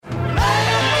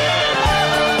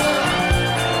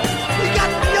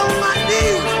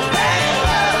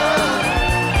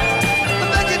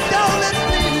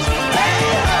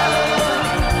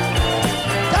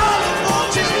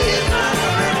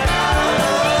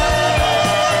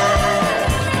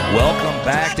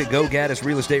to Go Gaddis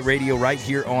Real Estate Radio right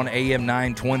here on AM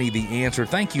 920 The Answer.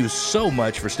 Thank you so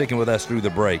much for sticking with us through the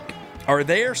break. Are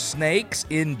there snakes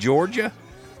in Georgia?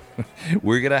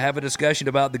 We're going to have a discussion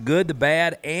about the good, the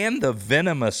bad, and the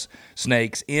venomous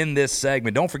snakes in this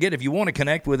segment. Don't forget, if you want to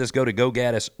connect with us, go to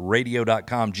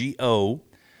GoGaddisRadio.com,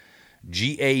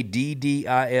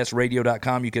 GoGaddis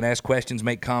Radio.com. You can ask questions,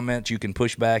 make comments, you can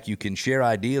push back, you can share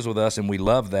ideas with us, and we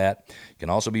love that. You can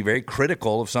also be very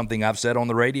critical of something I've said on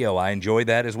the radio. I enjoy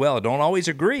that as well. I don't always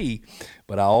agree,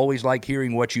 but I always like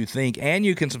hearing what you think. And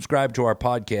you can subscribe to our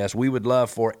podcast. We would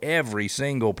love for every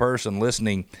single person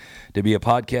listening to be a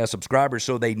podcast subscriber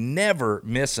so they never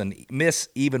miss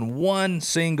even one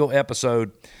single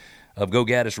episode of Go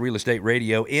Gaddis Real Estate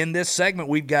Radio. In this segment,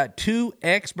 we've got two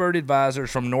expert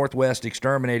advisors from Northwest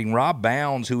Exterminating. Rob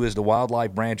Bounds, who is the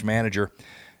wildlife branch manager.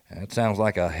 That sounds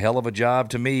like a hell of a job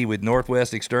to me with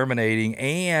Northwest Exterminating.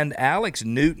 And Alex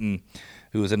Newton,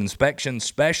 who is an inspection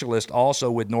specialist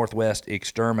also with Northwest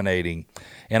Exterminating.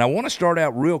 And I want to start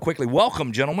out real quickly.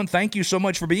 Welcome, gentlemen. Thank you so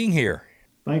much for being here.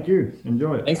 Thank you.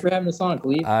 Enjoy it. Thanks for having us on,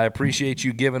 Cleve. I appreciate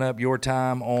you giving up your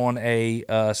time on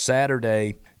a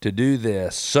Saturday to do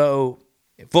this. So,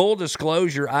 full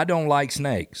disclosure, I don't like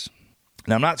snakes.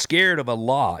 Now, I'm not scared of a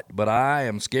lot, but I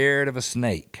am scared of a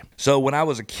snake. So when I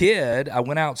was a kid, I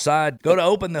went outside, go to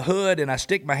open the hood, and I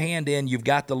stick my hand in. You've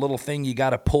got the little thing you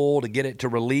got to pull to get it to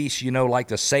release, like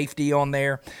the safety on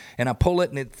there. And I pull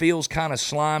it, and it feels kind of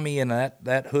slimy, and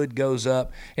that hood goes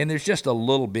up. And there's just a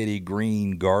little bitty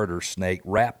green garter snake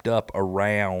wrapped up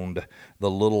around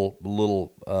the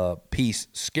little piece.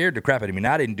 Scared the crap out of me.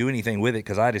 Now, I didn't do anything with it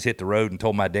because I just hit the road and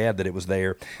told my dad that it was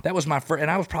there. That was my first, and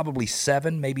I was probably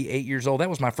 7, maybe 8 years old. That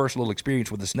was my first little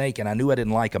experience with a snake, and I knew I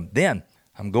didn't like them. Then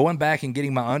I'm going back and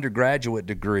getting my undergraduate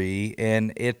degree,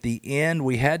 and at the end,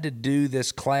 we had to do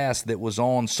this class that was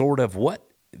on sort of what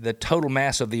the total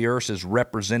mass of the earth is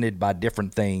represented by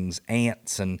different things,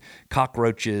 ants and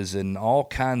cockroaches and all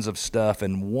kinds of stuff.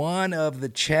 And one of the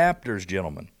chapters,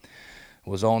 gentlemen,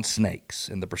 was on snakes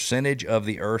and the percentage of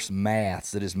the earth's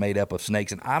mass that is made up of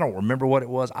snakes. And I don't remember what it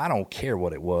was. I don't care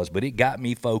what it was, but it got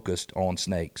me focused on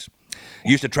snakes.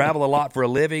 Used to travel a lot for a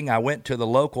living. I went to the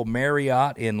local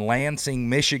Marriott in Lansing,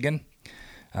 Michigan.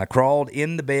 I crawled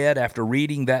in the bed after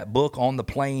reading that book on the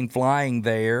plane flying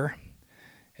there.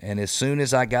 And as soon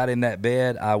as I got in that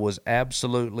bed, I was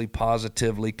absolutely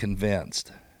positively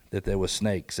convinced that there were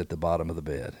snakes at the bottom of the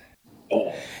bed.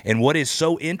 And what is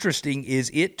so interesting is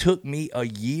it took me a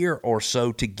year or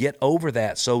so to get over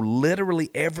that. So literally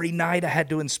every night I had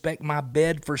to inspect my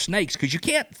bed for snakes because you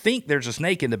can't think there's a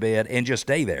snake in the bed and just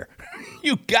stay there.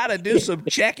 You got to do some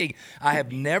checking. I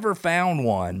have never found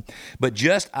one, but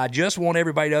I just want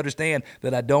everybody to understand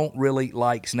that I don't really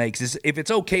like snakes. If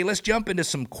it's okay, let's jump into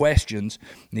some questions.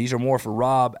 These are more for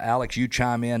Rob. Alex, you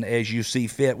chime in as you see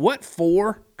fit. What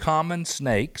 4 common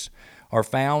snakes are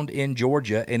found in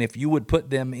Georgia, and if you would put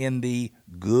them in the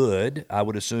good, I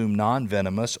would assume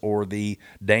non-venomous, or the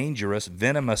dangerous,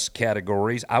 venomous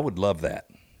categories, I would love that.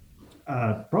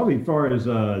 Probably as far as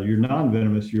your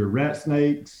non-venomous, your rat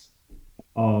snakes,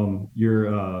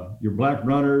 your black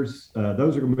runners,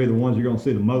 those are going to be the ones you're going to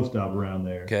see the most of around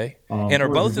there. Okay. And are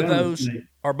both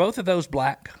of those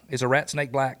black? Is a rat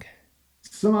snake black?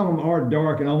 Some of them are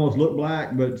dark and almost look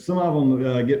black, but some of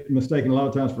them get mistaken a lot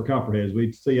of times for copperheads.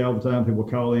 We see all the time people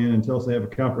call in and tell us they have a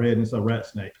copperhead and it's a rat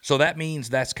snake. So that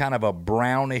means that's kind of a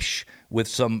brownish with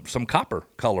some copper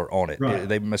color on it. Right.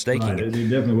 They're mistaking right. it. It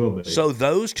definitely will be. So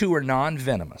those two are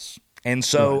non-venomous. And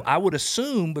so right. I would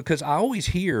assume, because I always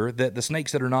hear that the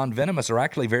snakes that are non-venomous are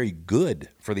actually very good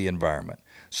for the environment.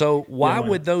 So why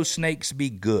would those snakes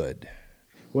be good?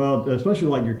 Well, especially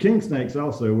like your king snakes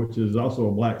also, which is also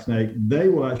a black snake, they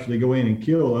will actually go in and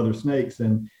kill other snakes.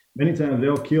 And many times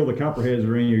they'll kill the copperheads that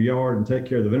are in your yard and take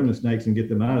care of the venomous snakes and get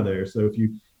them out of there. So if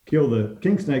you kill the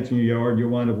king snakes in your yard, you'll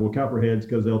wind up with copperheads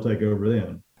because they'll take over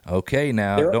them. Okay,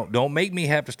 now don't make me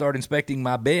have to start inspecting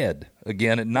my bed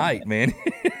again at night, man.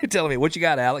 Tell me, what you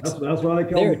got, Alex? That's why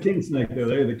they call them the king snake, though.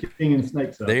 They're the king of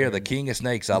snakes. They're the king of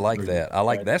snakes. I like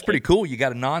that. That's pretty cool. You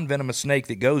got a non-venomous snake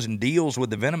that goes and deals with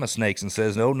the venomous snakes and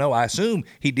says, no, I assume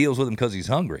he deals with them because he's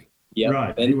hungry. Yeah,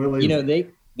 right. And,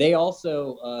 they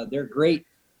also, they're great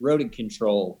rodent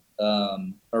control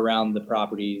around the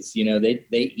properties.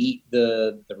 They eat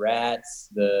the rats,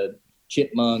 the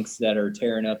chipmunks that are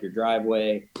tearing up your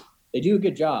driveway. They do a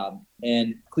good job.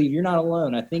 And Cleve, you're not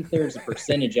alone. I think there's a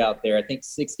percentage out there. I think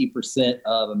 60%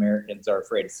 of Americans are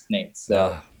afraid of snakes.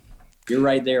 So you're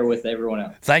right there with everyone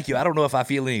else. Thank you. I don't know if I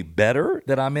feel any better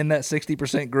that I'm in that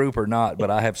 60% group or not, but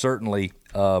I have certainly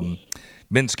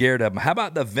been scared of them. How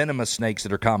about the venomous snakes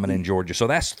that are common in Georgia? So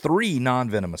that's 3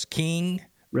 non-venomous: king,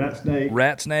 rat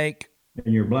snake,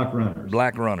 and your black runners.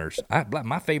 Black runners.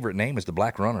 My favorite name is the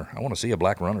black runner. I want to see a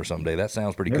black runner someday. That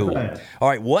sounds pretty They're cool. fast. All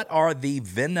right, what are the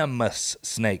venomous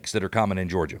snakes that are common in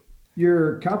Georgia?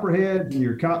 Your copperhead and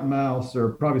your cottonmouths are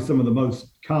probably some of the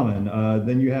most common.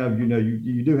 Then you have,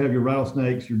 you do have your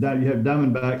rattlesnakes. You have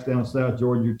diamondbacks down south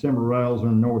Georgia. Your timber rattles are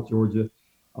in North Georgia.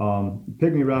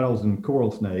 Pygmy rattles and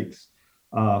coral snakes.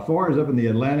 Far as up in the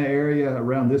Atlanta area,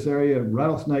 around this area,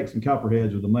 rattlesnakes and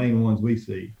copperheads are the main ones we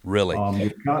see. Really?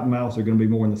 Your cottonmouths are going to be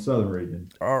more in the southern region.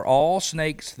 Are all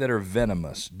snakes that are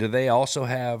venomous, do they also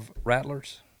have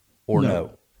rattlers or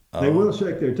no? They will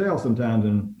shake their tail sometimes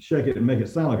and shake it and make it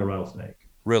sound like a rattlesnake.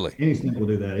 Really? Any snake will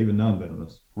do that, even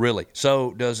non-venomous. Really?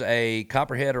 So does a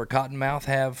copperhead or a cottonmouth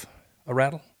have a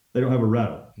rattle? They don't have a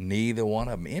rattle. Neither one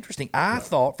of them. Interesting. I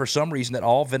thought for some reason that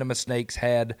all venomous snakes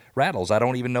had rattles. I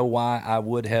don't even know why I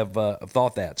would have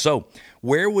thought that. So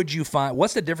where would you find,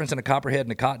 what's the difference in a copperhead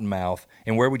and a cottonmouth,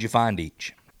 and where would you find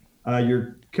each?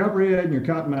 Your copperhead and your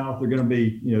cottonmouth are going to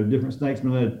be, different snakes.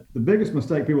 But the biggest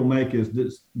mistake people make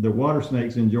is the water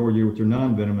snakes in Georgia, which are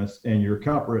non-venomous, and your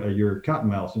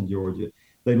cottonmouths in Georgia.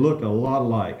 They look a lot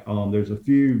alike. There's a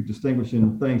few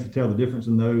distinguishing things to tell the difference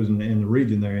in those and the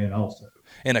region they're in also.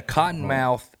 And a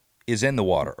cottonmouth is in the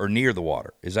water or near the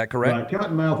water. Is that correct? Right.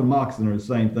 Cottonmouth and moccasin are the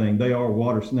same thing. They are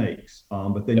water snakes.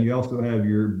 But then you also have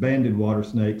your banded water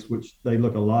snakes, which they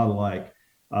look a lot alike.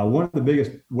 One of the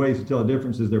biggest ways to tell the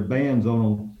difference is their bands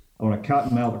on a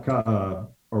cottonmouth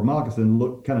or moccasin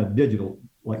look kind of digital,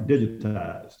 like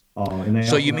digitized.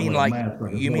 So you mean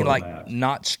like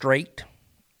not straight?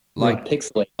 Like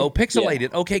pixelated. Oh,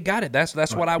 pixelated. Yeah. Okay, got it. That's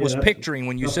what I was picturing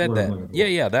when you said that.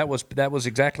 Yeah. That was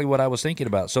exactly what I was thinking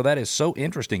about. So that is so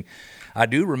interesting. I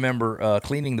do remember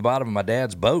cleaning the bottom of my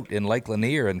dad's boat in Lake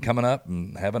Lanier and coming up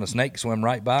and having a snake swim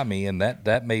right by me, and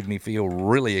that made me feel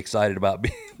really excited about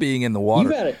being in the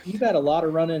water. You've had a lot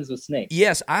of run-ins with snakes.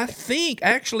 Yes, I think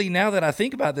actually now that I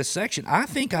think about this section, I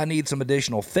think I need some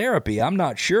additional therapy. I'm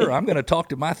not sure. I'm going to talk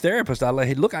to my therapist.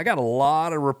 Hey, look, I got a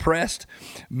lot of repressed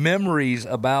memories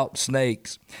about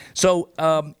snakes. So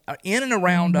in and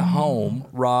around a home,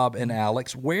 Rob and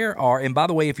Alex, and by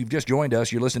the way, if you've just joined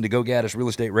us, you're listening to Go Gaddis Real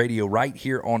Estate Radio right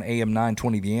here on AM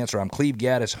 920 The Answer. I'm Cleve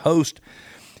Gaddis, host,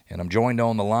 and I'm joined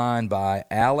on the line by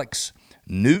Alex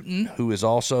Newton, who is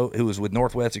with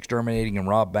Northwest Exterminating, and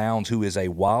Rob Bounds, who is a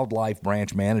wildlife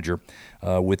branch manager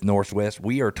with Northwest.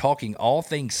 We are talking all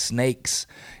things snakes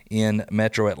in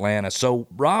Metro Atlanta. So,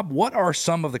 Rob, what are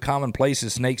some of the common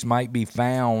places snakes might be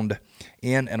found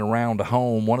in and around a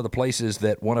home? One of the places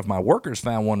that one of my workers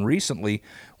found one recently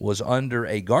was under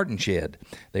a garden shed.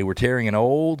 They were tearing an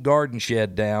old garden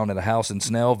shed down at a house in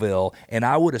Snellville, and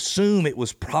I would assume it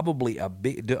was probably a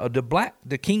big.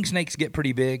 Do king snakes get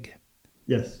pretty big?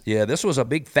 Yes. Yeah, this was a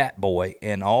big fat boy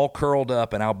and all curled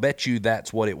up, and I'll bet you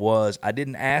that's what it was. I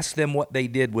didn't ask them what they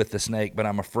did with the snake, but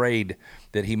I'm afraid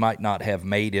that he might not have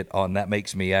made it on. That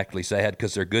makes me actually sad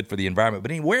because they're good for the environment.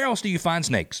 But where else do you find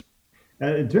snakes?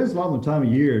 It depends a lot on the time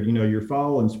of year. Your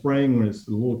fall and spring, when it's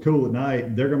a little cool at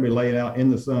night, they're going to be laying out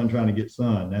in the sun trying to get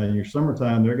sun. Now, in your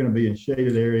summertime, they're going to be in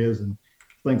shaded areas and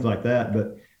things like that.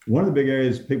 But one of the big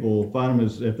areas people find them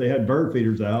is if they had bird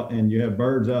feeders out and you have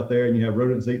birds out there and you have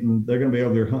rodents eating, they're going to be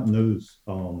over there hunting those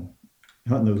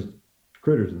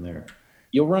critters in there.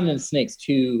 You'll run into snakes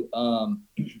too.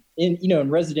 In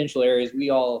residential areas, we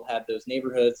all have those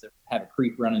neighborhoods that have a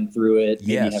creek running through it. Yes.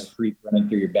 Maybe you have a creek running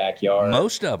through your backyard.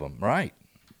 Most of them, right?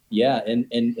 Yeah,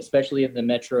 and especially in the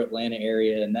Metro Atlanta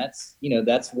area, and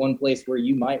that's one place where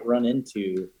you might run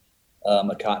into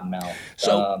a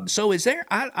cottonmouth. So is there?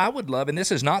 I would love, and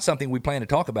this is not something we plan to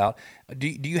talk about. Do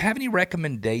you have any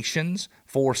recommendations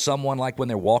for someone like when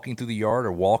they're walking through the yard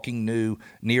or walking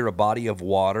near a body of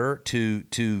water to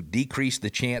decrease the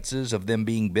chances of them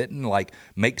being bitten? Like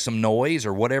make some noise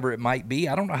or whatever it might be.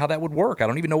 I don't know how that would work. I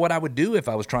don't even know what I would do if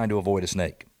I was trying to avoid a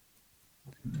snake.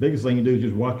 Biggest thing you do is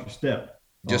just watch your step.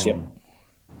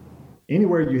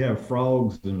 Anywhere you have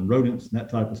frogs and rodents and that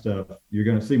type of stuff, you're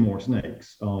going to see more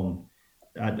snakes.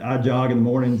 I jog in the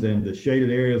mornings and the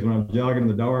shaded areas when I'm jogging in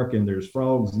the dark and there's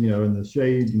frogs, in the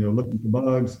shade, looking for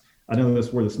bugs. I know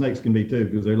that's where the snakes can be too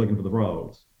because they're looking for the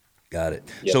frogs. Got it.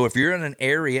 Yep. So if you're in an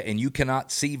area and you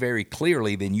cannot see very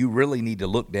clearly, then you really need to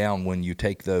look down when you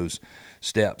take those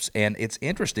steps. And it's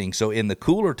interesting. So in the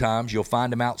cooler times, you'll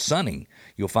find them out sunning.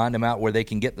 You'll find them out where they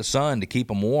can get the sun to keep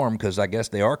them warm because I guess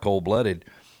they are cold-blooded.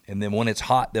 And then when it's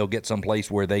hot, they'll get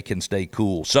someplace where they can stay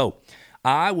cool. So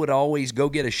I would always go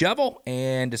get a shovel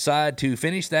and decide to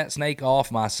finish that snake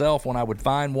off myself when I would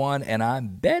find one, and I'm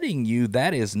betting you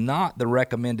that is not the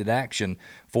recommended action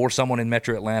for someone in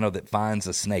Metro Atlanta that finds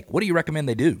a snake. What do you recommend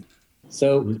they do?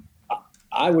 So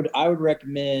I would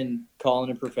recommend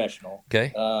calling a professional.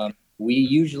 Okay. We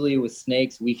usually, with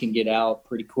snakes, we can get out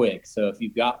pretty quick. So if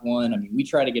you've got one, I mean, we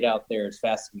try to get out there as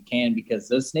fast as we can because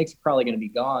those snakes are probably going to be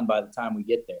gone by the time we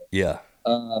get there. Yeah.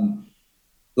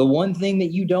 The one thing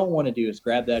that you don't want to do is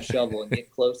grab that shovel and get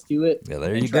close to it. Yeah,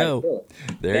 there you go.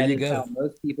 There you go. That is how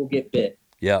most people get bit.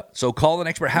 Yeah. So call an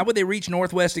expert. How would they reach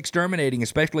Northwest Exterminating,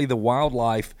 especially the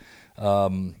wildlife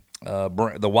area?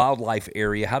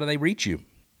 How do they reach you?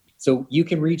 So you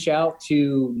can reach out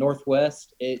to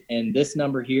Northwest, and this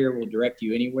number here will direct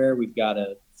you anywhere. We've got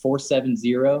a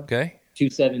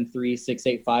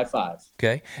 470-273-6855.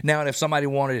 Okay. Now, and if somebody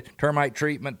wanted termite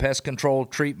treatment, pest control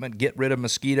treatment, get rid of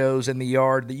mosquitoes in the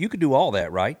yard, you could do all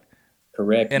that, right?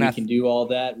 Correct. And we can do all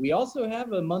that. We also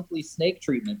have a monthly snake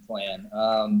treatment plan.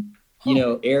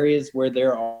 Areas where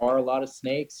there are a lot of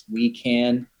snakes, we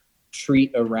can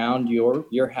treat around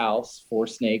your house for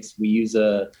snakes. We use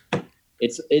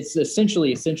it's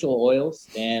essentially essential oils,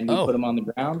 and we put them on the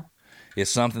ground. It's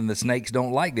something that snakes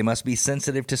don't like. They must be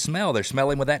sensitive to smell. They're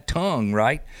smelling with that tongue,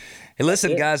 right? Hey,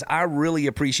 listen, guys, I really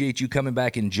appreciate you coming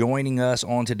back and joining us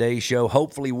on today's show.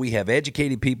 Hopefully we have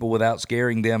educated people without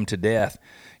scaring them to death.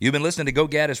 You've been listening to Go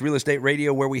Gaddis Real Estate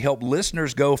Radio, where we help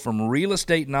listeners go from real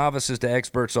estate novices to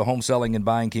experts so home selling and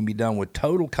buying can be done with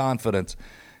total confidence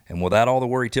and without all the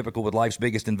worry typical with life's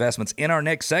biggest investments. In our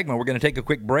next segment, we're going to take a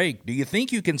quick break. Do you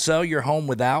think you can sell your home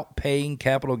without paying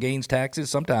capital gains taxes?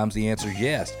 Sometimes the answer is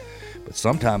yes, but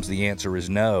sometimes the answer is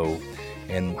no.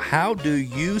 And how do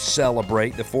you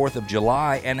celebrate the 4th of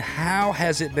July, and how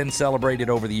has it been celebrated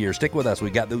over the years? Stick with us.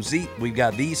 We've got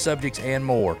these subjects and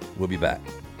more. We'll be back.